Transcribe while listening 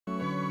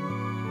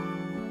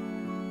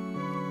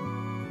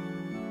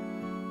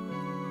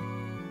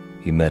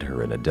He met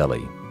her in a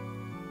deli.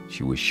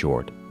 She was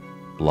short,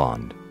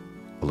 blonde,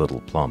 a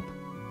little plump.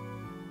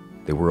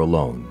 They were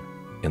alone,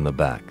 in the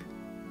back,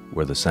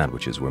 where the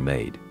sandwiches were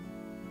made.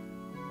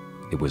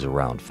 It was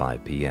around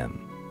 5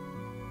 p.m.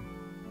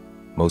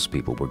 Most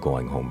people were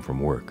going home from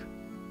work.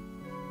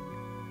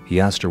 He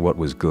asked her what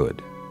was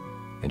good,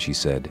 and she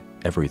said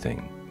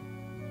everything.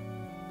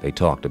 They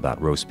talked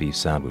about roast beef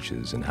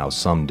sandwiches and how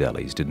some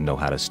delis didn't know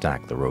how to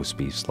stack the roast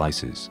beef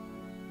slices.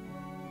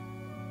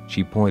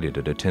 She pointed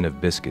at a tin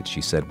of biscuits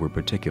she said were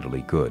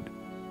particularly good,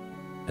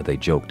 and they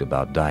joked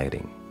about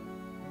dieting,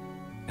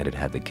 and it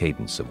had the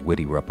cadence of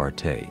witty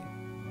repartee,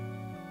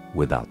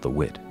 without the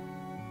wit.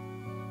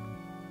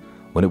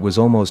 When it was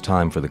almost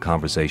time for the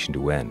conversation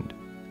to end,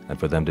 and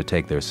for them to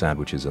take their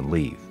sandwiches and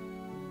leave,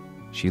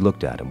 she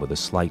looked at him with a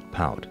slight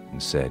pout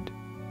and said,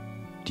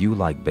 "Do you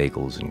like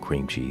bagels and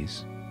cream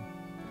cheese?"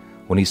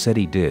 When he said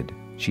he did,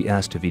 she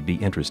asked if he'd be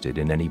interested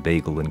in any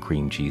bagel and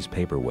cream cheese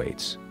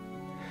paperweights.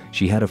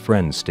 She had a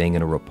friend staying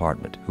in her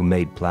apartment who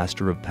made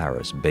plaster of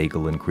Paris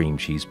bagel and cream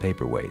cheese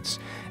paperweights,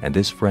 and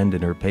this friend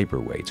and her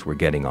paperweights were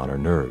getting on her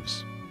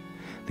nerves.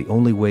 The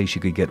only way she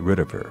could get rid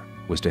of her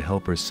was to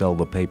help her sell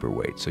the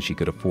paperweights so she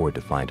could afford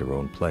to find her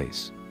own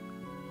place.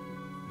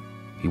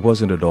 He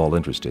wasn't at all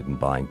interested in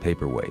buying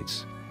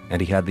paperweights,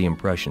 and he had the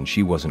impression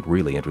she wasn't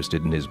really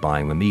interested in his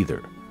buying them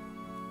either.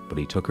 But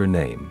he took her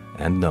name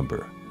and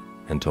number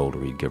and told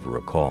her he'd give her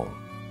a call.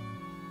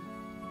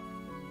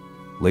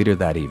 Later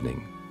that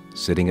evening,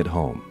 sitting at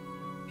home,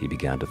 he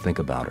began to think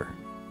about her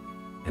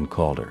and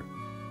called her.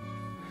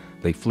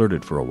 They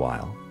flirted for a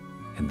while,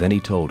 and then he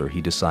told her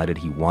he decided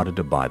he wanted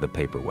to buy the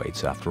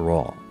paperweights after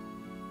all.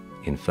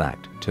 In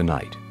fact,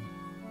 tonight.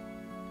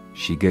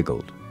 She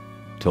giggled,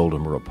 told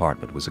him her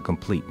apartment was a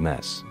complete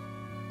mess,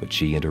 but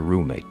she and her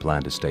roommate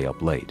planned to stay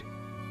up late.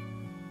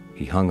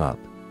 He hung up,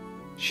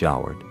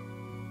 showered,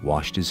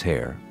 washed his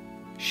hair,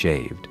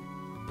 shaved,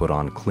 put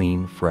on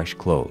clean, fresh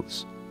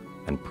clothes,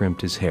 and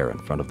primped his hair in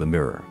front of the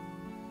mirror.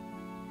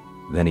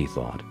 Then he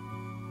thought,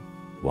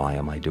 why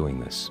am I doing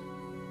this?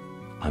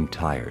 I'm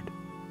tired.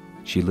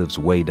 She lives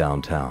way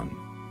downtown.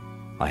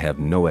 I have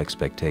no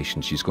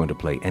expectation she's going to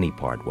play any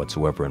part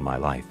whatsoever in my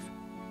life.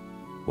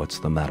 What's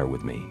the matter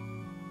with me?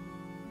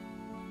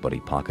 But he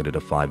pocketed a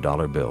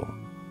 $5 bill,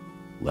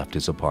 left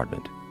his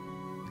apartment,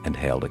 and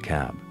hailed a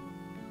cab.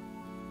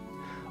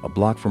 A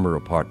block from her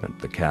apartment,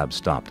 the cab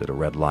stopped at a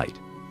red light,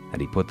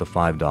 and he put the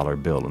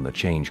 $5 bill in the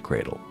change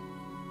cradle.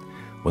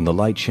 When the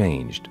light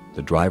changed,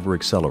 the driver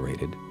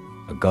accelerated,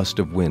 a gust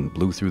of wind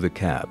blew through the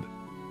cab,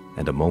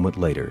 and a moment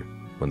later,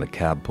 when the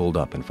cab pulled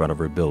up in front of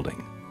her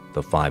building,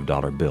 the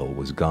 $5 bill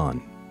was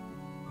gone.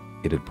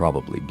 It had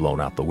probably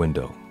blown out the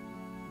window.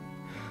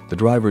 The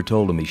driver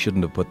told him he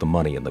shouldn't have put the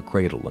money in the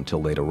cradle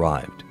until they'd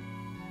arrived.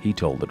 He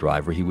told the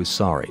driver he was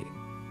sorry,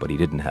 but he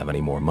didn't have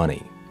any more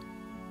money.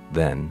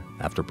 Then,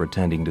 after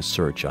pretending to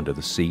search under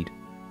the seat,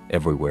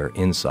 everywhere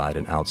inside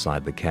and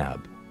outside the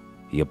cab,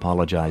 he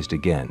apologized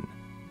again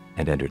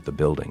and entered the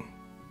building.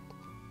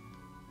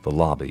 The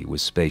lobby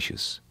was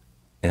spacious,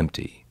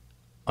 empty,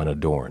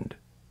 unadorned,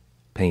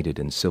 painted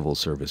in civil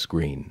service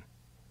green.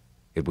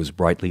 It was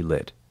brightly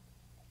lit,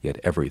 yet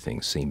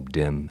everything seemed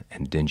dim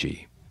and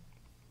dingy.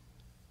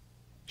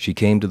 She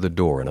came to the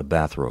door in a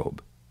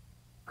bathrobe.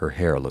 Her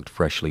hair looked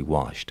freshly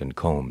washed and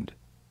combed.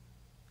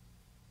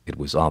 It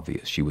was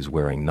obvious she was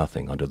wearing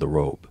nothing under the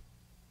robe.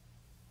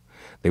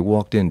 They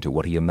walked into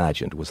what he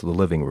imagined was the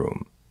living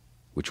room,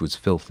 which was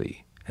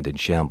filthy and in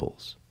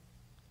shambles.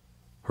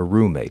 Her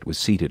roommate was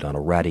seated on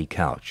a ratty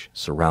couch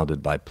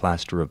surrounded by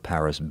plaster of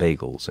Paris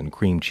bagels and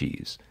cream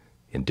cheese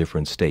in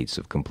different states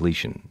of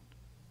completion.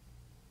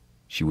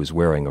 She was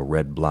wearing a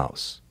red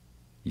blouse,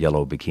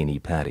 yellow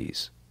bikini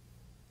panties,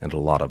 and a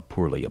lot of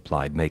poorly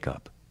applied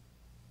makeup.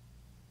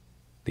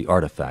 The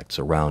artifacts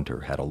around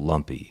her had a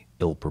lumpy,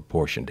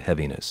 ill-proportioned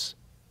heaviness.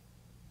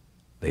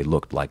 They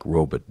looked like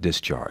robot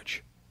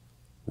discharge,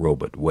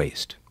 robot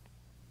waste.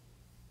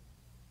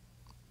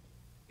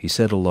 He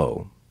said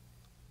hello.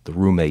 The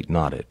roommate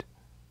nodded,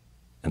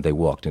 and they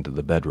walked into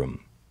the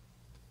bedroom.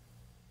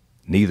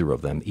 Neither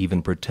of them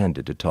even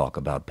pretended to talk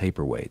about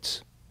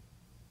paperweights.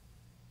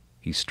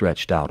 He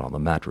stretched out on the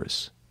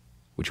mattress,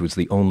 which was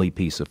the only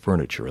piece of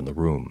furniture in the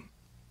room.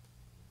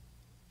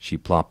 She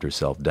plopped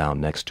herself down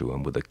next to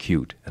him with a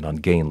cute and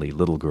ungainly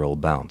little girl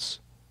bounce.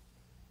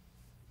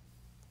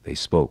 They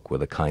spoke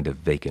with a kind of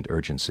vacant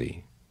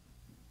urgency.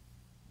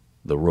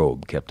 The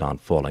robe kept on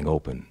falling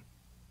open.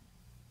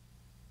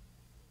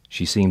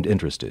 She seemed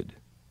interested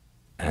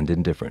and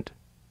indifferent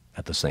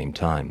at the same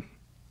time.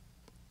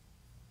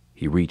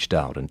 He reached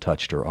out and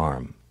touched her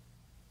arm.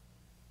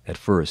 At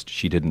first,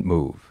 she didn't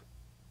move.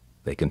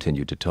 They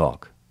continued to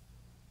talk.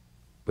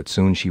 But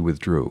soon she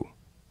withdrew,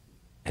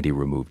 and he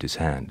removed his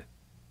hand,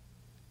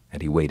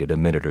 and he waited a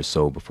minute or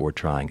so before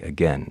trying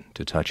again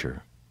to touch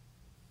her.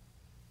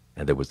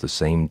 And there was the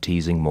same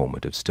teasing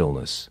moment of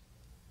stillness,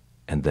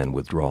 and then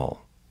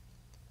withdrawal.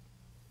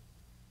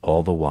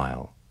 All the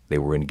while, they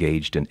were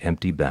engaged in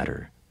empty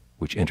banter,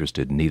 which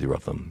interested neither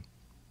of them.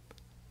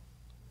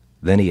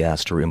 Then he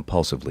asked her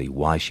impulsively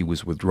why she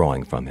was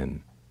withdrawing from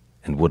him,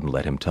 and wouldn't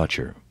let him touch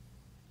her.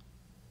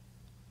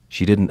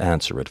 She didn't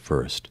answer at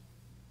first.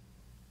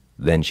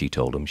 Then she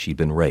told him she'd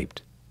been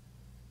raped.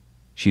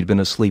 She'd been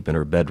asleep in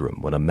her bedroom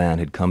when a man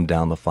had come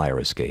down the fire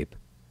escape,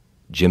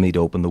 jimmied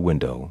open the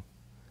window,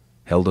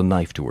 held a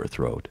knife to her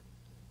throat,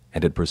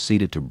 and had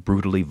proceeded to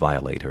brutally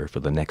violate her for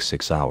the next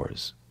 6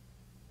 hours.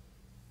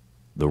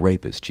 The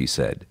rapist, she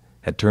said,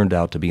 had turned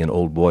out to be an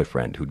old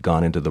boyfriend who'd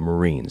gone into the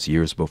Marines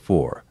years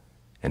before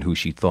and who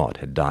she thought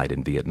had died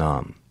in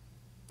Vietnam.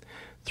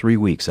 3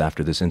 weeks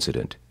after this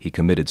incident, he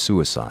committed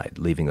suicide,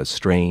 leaving a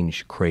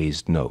strange,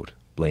 crazed note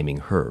blaming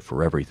her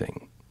for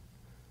everything.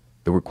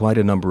 There were quite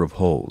a number of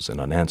holes and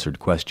unanswered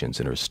questions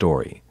in her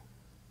story,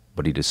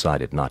 but he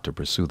decided not to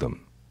pursue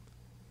them.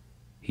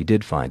 He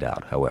did find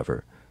out,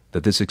 however,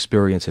 that this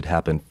experience had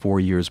happened 4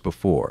 years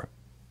before,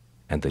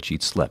 and that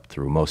she'd slept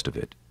through most of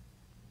it.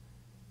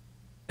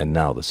 And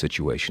now the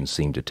situation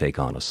seemed to take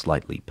on a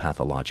slightly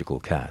pathological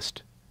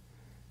cast.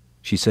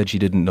 She said she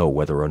didn't know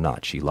whether or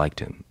not she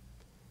liked him.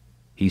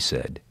 He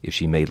said if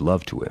she made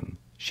love to him,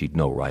 she'd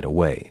know right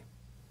away.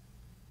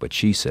 But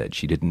she said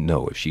she didn't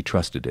know if she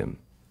trusted him.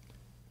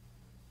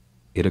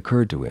 It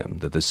occurred to him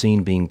that the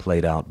scene being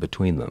played out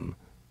between them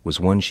was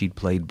one she'd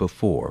played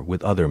before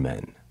with other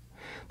men,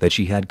 that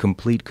she had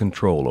complete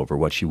control over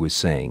what she was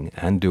saying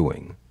and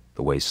doing,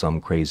 the way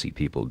some crazy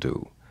people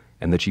do,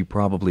 and that she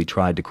probably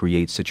tried to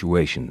create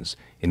situations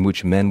in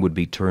which men would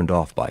be turned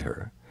off by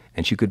her,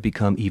 and she could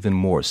become even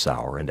more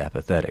sour and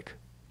apathetic.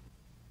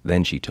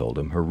 Then she told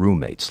him her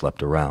roommate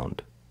slept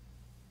around.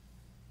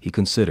 He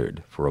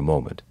considered, for a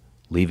moment,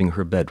 leaving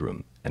her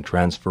bedroom and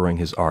transferring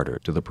his ardor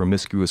to the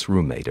promiscuous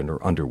roommate in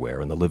her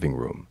underwear in the living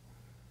room.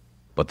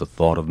 But the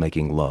thought of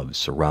making love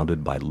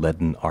surrounded by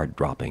leaden art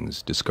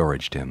droppings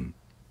discouraged him.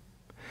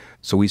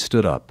 So he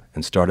stood up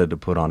and started to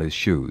put on his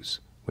shoes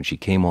when she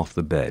came off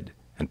the bed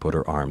and put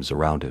her arms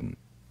around him.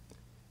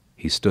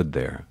 He stood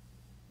there,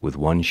 with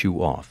one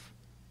shoe off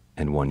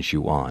and one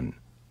shoe on,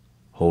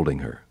 holding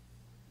her,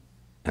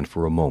 and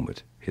for a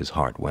moment his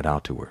heart went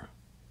out to her.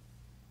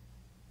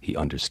 He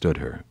understood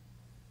her.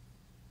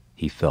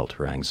 He felt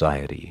her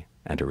anxiety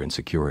and her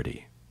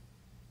insecurity.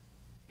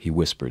 He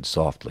whispered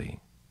softly,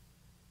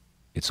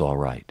 "It's all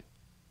right.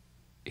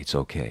 It's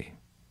okay."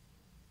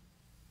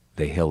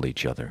 They held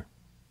each other.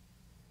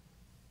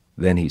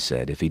 Then he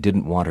said if he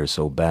didn't want her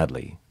so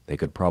badly, they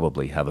could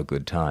probably have a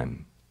good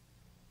time.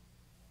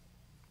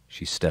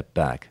 She stepped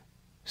back,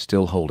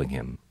 still holding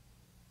him,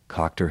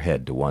 cocked her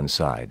head to one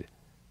side,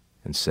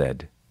 and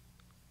said,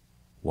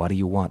 "Why do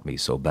you want me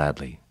so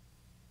badly?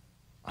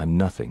 I'm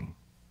nothing.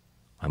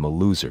 I'm a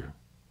loser.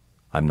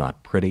 I'm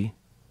not pretty.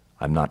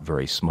 I'm not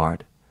very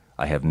smart.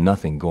 I have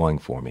nothing going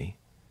for me.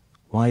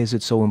 Why is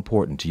it so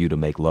important to you to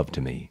make love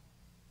to me?"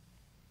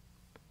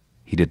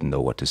 He didn't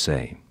know what to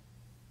say.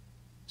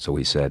 So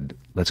he said,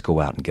 "Let's go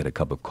out and get a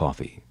cup of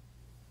coffee."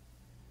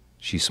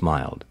 She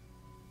smiled,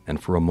 and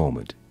for a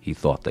moment he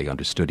thought they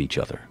understood each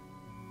other.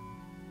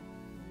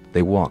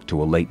 They walked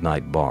to a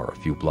late-night bar a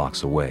few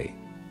blocks away.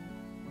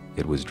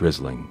 It was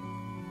drizzling.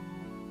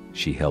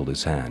 She held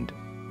his hand.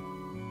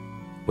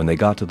 When they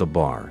got to the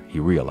bar, he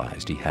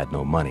realized he had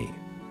no money.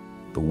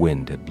 The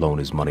wind had blown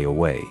his money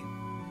away.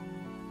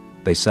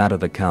 They sat at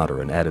the counter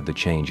and added the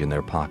change in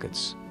their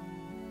pockets.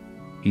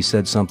 He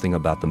said something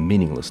about the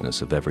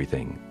meaninglessness of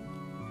everything,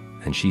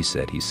 and she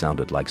said he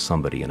sounded like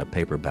somebody in a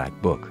paperback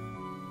book.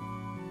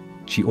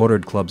 She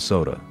ordered club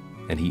soda,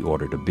 and he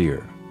ordered a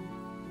beer.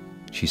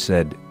 She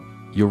said,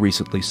 "You're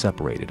recently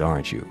separated,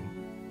 aren't you?"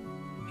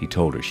 He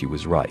told her she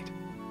was right,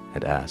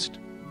 and asked,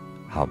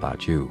 "How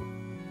about you?"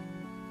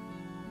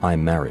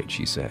 "I'm married,"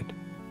 she said.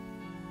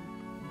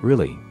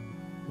 "Really?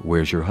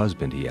 Where's your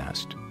husband?" he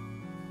asked.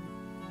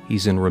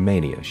 "He's in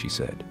Romania," she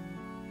said.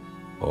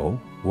 "Oh,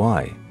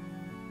 why?"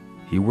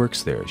 "He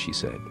works there," she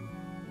said.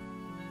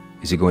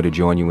 "Is he going to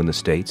join you in the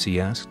States?" he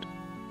asked.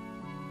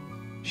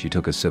 She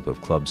took a sip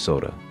of club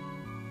soda,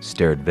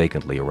 stared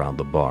vacantly around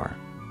the bar,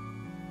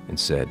 and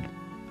said,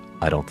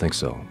 "I don't think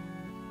so."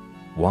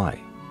 "Why?"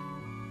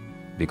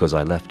 "Because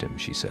I left him,"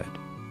 she said.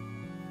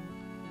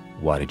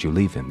 "Why did you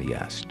leave him?" he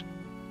asked.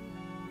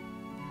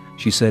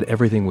 She said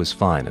everything was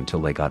fine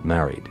until they got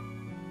married.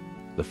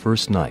 The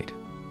first night,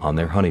 on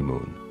their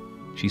honeymoon,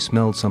 she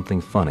smelled something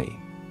funny,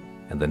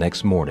 and the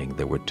next morning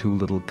there were 2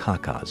 little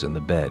cacas in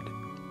the bed.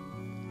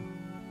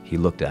 He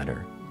looked at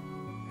her,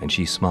 and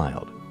she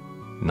smiled,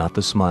 not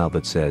the smile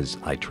that says,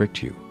 "I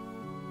tricked you,"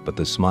 but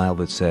the smile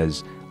that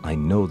says, "I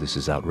know this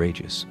is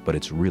outrageous, but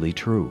it's really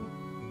true."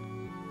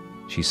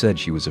 She said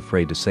she was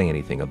afraid to say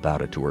anything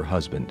about it to her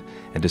husband,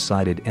 and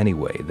decided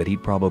anyway that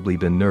he'd probably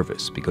been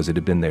nervous because it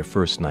had been their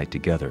first night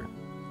together.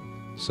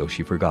 So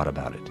she forgot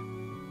about it.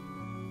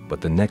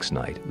 But the next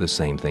night, the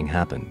same thing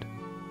happened,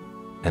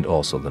 and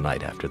also the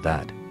night after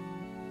that.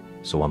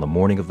 So on the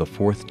morning of the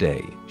 4th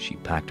day, she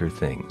packed her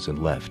things and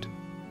left.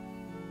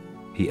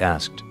 He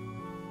asked,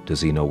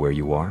 "Does he know where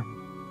you are?"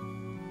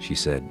 She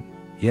said,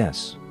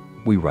 "Yes,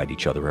 we write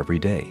each other every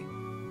day."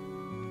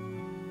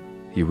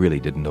 He really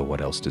didn't know what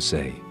else to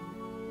say.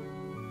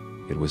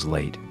 It was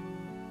late.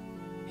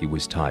 He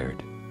was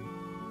tired.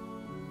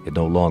 It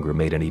no longer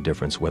made any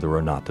difference whether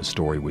or not the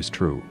story was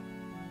true,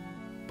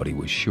 but he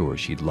was sure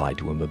she'd lied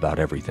to him about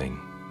everything.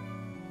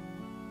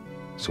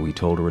 So he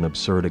told her an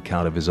absurd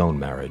account of his own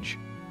marriage,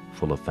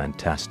 full of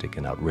fantastic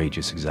and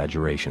outrageous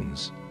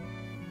exaggerations.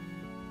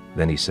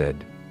 Then he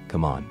said,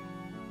 "Come on,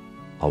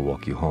 I'll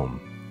walk you home,"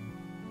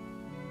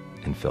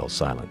 and fell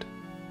silent.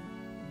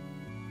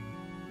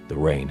 The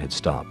rain had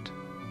stopped.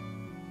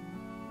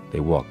 They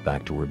walked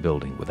back to her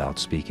building without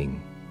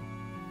speaking.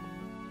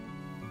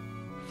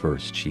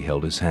 First, she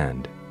held his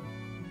hand.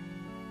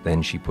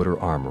 Then she put her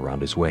arm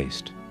around his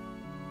waist.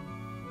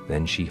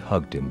 Then she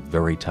hugged him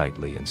very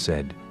tightly and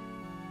said,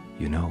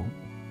 "You know,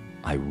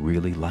 I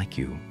really like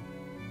you."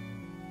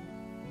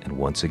 And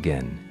once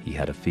again, he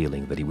had a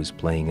feeling that he was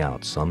playing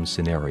out some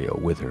scenario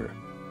with her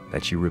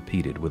that she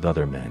repeated with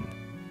other men,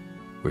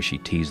 where she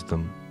teased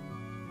them,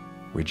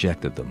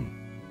 rejected them,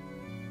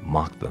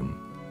 mocked them,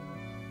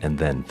 and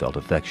then felt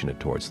affectionate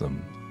towards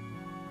them.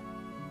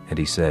 And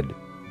he said,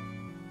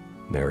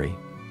 "Mary,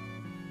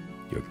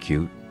 you're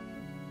cute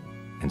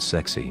and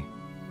sexy,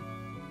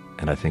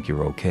 and I think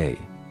you're okay.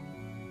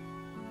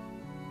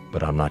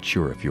 But I'm not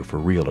sure if you're for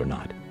real or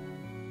not."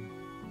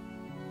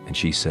 And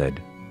she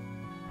said,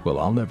 "Well,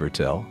 I'll never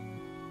tell,"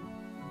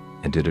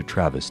 and did a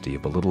travesty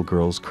of a little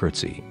girl's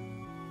curtsy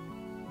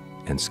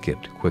and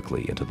skipped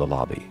quickly into the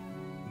lobby.